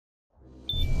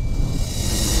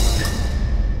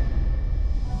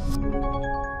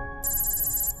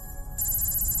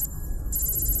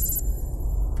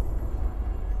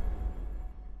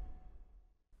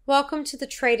Welcome to the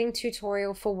trading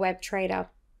tutorial for Web Trader.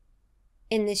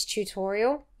 In this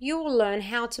tutorial, you will learn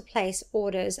how to place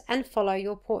orders and follow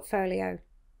your portfolio.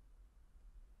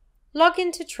 Log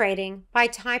into trading by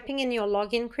typing in your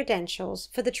login credentials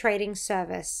for the trading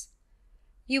service.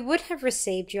 You would have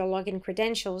received your login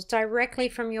credentials directly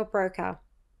from your broker.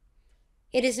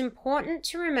 It is important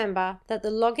to remember that the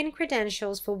login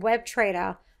credentials for Web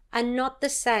Trader are not the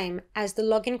same as the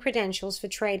login credentials for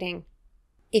trading.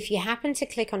 If you happen to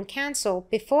click on Cancel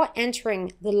before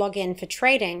entering the login for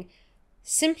trading,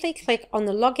 simply click on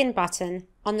the Login button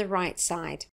on the right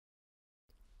side.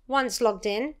 Once logged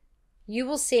in, you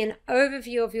will see an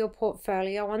overview of your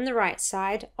portfolio on the right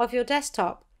side of your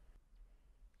desktop.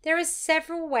 There are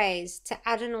several ways to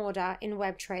add an order in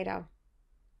Web Trader.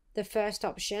 The first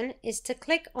option is to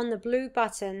click on the blue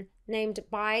button named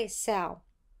Buy Sell.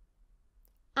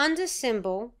 Under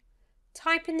Symbol,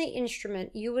 type in the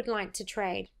instrument you would like to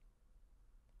trade.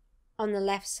 On the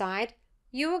left side,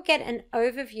 you will get an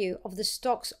overview of the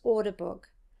stock's order book,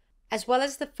 as well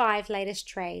as the 5 latest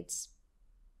trades.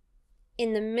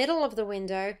 In the middle of the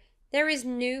window, there is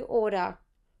New Order,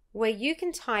 where you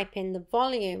can type in the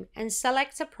volume and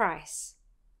select a price.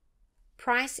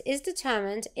 Price is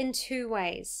determined in 2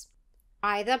 ways,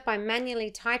 either by manually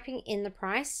typing in the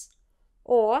price,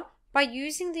 or by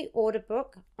using the order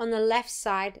book on the left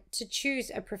side to choose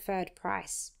a preferred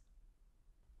price.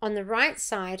 On the right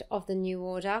side of the new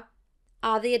order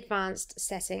are the advanced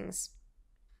settings.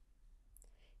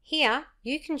 Here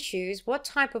you can choose what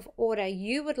type of order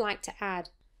you would like to add,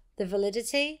 the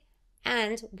validity,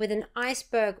 and with an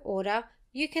iceberg order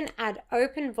you can add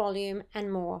open volume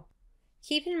and more.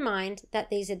 Keep in mind that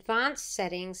these advanced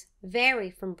settings vary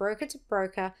from broker to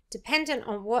broker dependent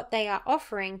on what they are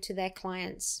offering to their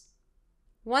clients.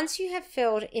 Once you have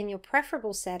filled in your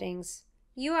preferable settings,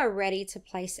 you are ready to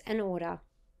place an order.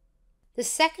 The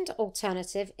second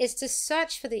alternative is to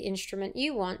search for the instrument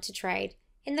you want to trade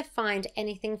in the Find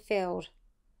Anything field.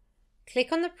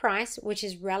 Click on the price which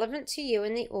is relevant to you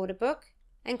in the order book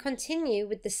and continue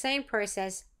with the same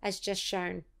process as just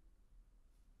shown.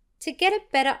 To get a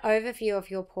better overview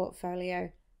of your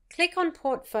portfolio, click on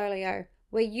Portfolio,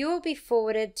 where you will be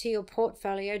forwarded to your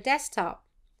portfolio desktop.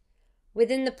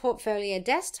 Within the portfolio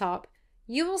desktop,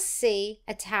 you will see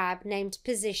a tab named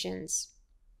Positions.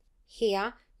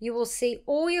 Here, you will see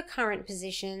all your current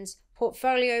positions,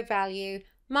 portfolio value,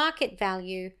 market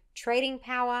value, trading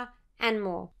power, and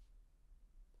more.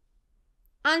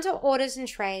 Under Orders and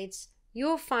Trades, you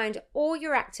will find all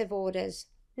your active orders,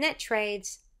 net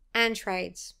trades, and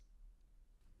trades.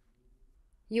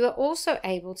 You are also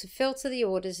able to filter the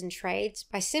orders and trades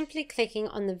by simply clicking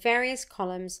on the various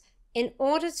columns in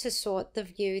order to sort the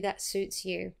view that suits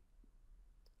you.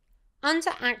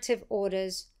 Under Active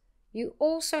Orders, you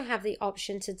also have the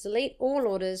option to delete all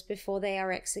orders before they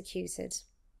are executed.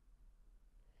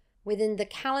 Within the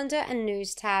Calendar and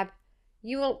News tab,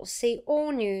 you will see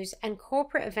all news and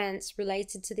corporate events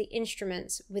related to the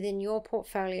instruments within your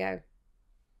portfolio.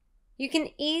 You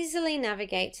can easily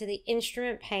navigate to the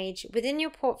instrument page within your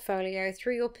portfolio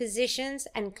through your positions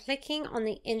and clicking on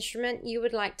the instrument you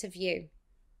would like to view.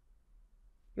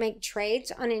 Make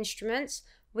trades on instruments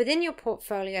within your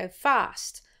portfolio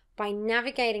fast by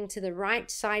navigating to the right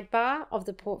sidebar of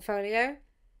the portfolio,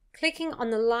 clicking on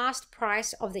the last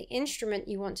price of the instrument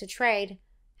you want to trade,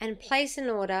 and place an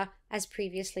order as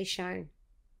previously shown.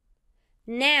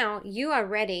 Now you are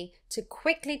ready to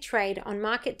quickly trade on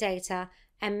market data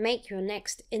and make your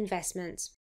next investment.